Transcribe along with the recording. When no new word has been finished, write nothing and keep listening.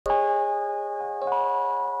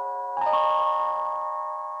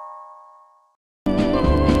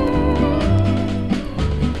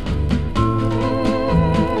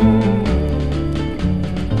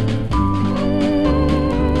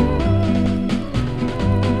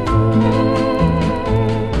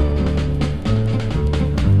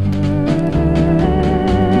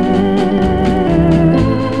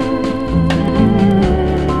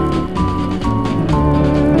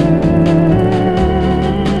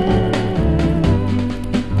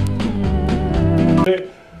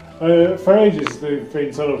for ages they've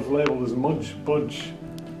been sort of labelled as Munch Bunch.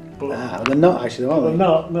 But they're not actually, are they? They're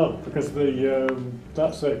not, no, because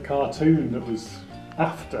that's a cartoon that was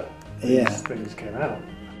after these things came out.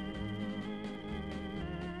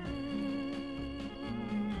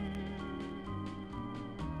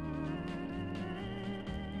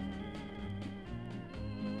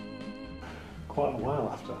 Quite a while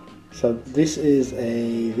after. So this is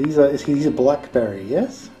these are blackberry,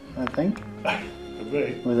 yes, I think.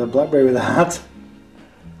 With a blackberry with a hat.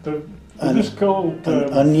 They're just called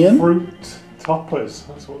onion fruit toppers.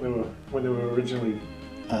 That's what they were when they were originally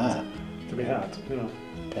to be had. Yeah.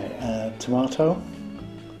 Okay, tomato.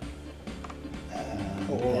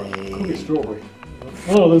 Or could be strawberry.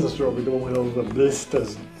 Oh, there's a strawberry. The one with all the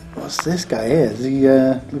blisters. What's this guy here? He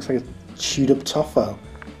looks like a chewed up toffo.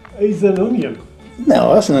 He's an onion.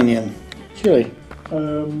 No, that's an onion. Surely.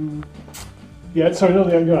 Yeah, sorry, no,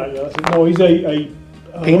 you're right. Yeah, no, he's a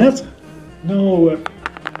peanut. No,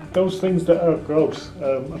 those things that are gross.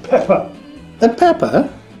 A pepper. A pepper.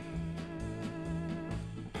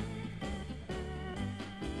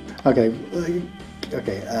 Okay.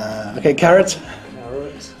 Okay. Carrot.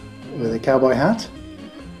 Carrot. With a cowboy hat.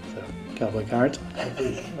 So, cowboy carrot.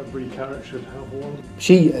 Every carrot should have one.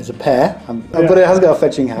 She is a pear, but it has got a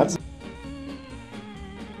fetching hat.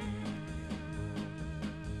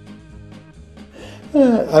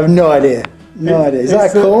 I have no idea. No idea. Is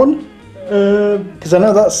that a corn? Because I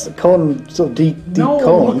know that's a corn, sort of deep no,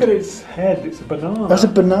 corn. Look at its head. It's a banana. That's a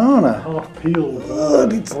banana. Half peeled.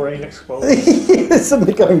 Brain exposed. It's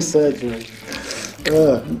suddenly going surgery.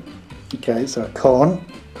 Okay, so corn.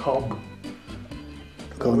 Cob.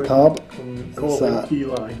 Corn cob. Key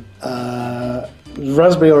line.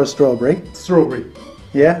 Raspberry or a strawberry? Strawberry.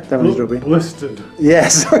 Yeah, definitely strawberry. Blistered.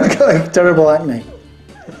 Yes, I've got terrible acne.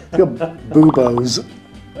 I've got boobos.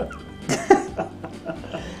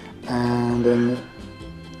 And an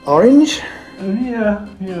orange? Yeah,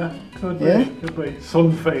 could be.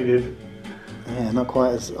 Sun faded. Yeah, not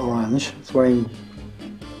quite as orange. It's wearing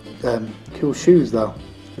cool shoes though,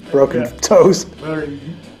 with broken toes. Very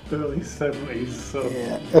early 70s. So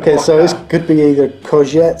Okay, so this could be either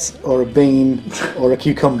courgette or a bean or a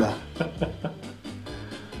cucumber.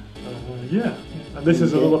 Yeah, and this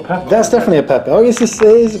is another pepper. That's definitely a pepper. Oh, yes, this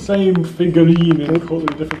is. Same figurine in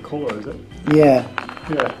different colour, is it? Yeah.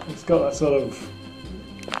 Yeah, it's got that sort of...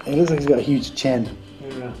 It looks like he's got a huge chin.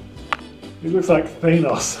 Yeah. It looks like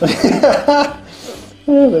Thanos.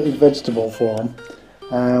 Vegetable form.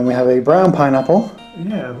 And we have a brown pineapple.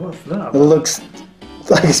 Yeah, what's that? It looks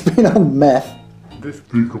like it's been on meth. This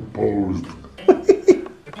decomposed.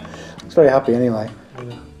 It's very happy anyway.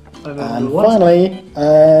 Yeah. And finally,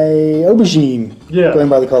 a aubergine. Yeah. Going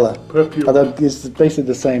by the colour. Purple. Although it's basically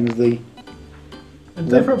the same as the... A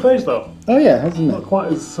different face though. Oh yeah, isn't it? Not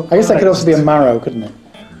quite as surprised. I guess that could also be a marrow, couldn't it?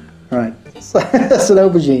 Right. So that's an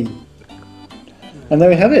aubergine. And there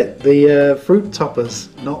we have it. The fruit toppers,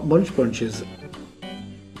 not munch bunches.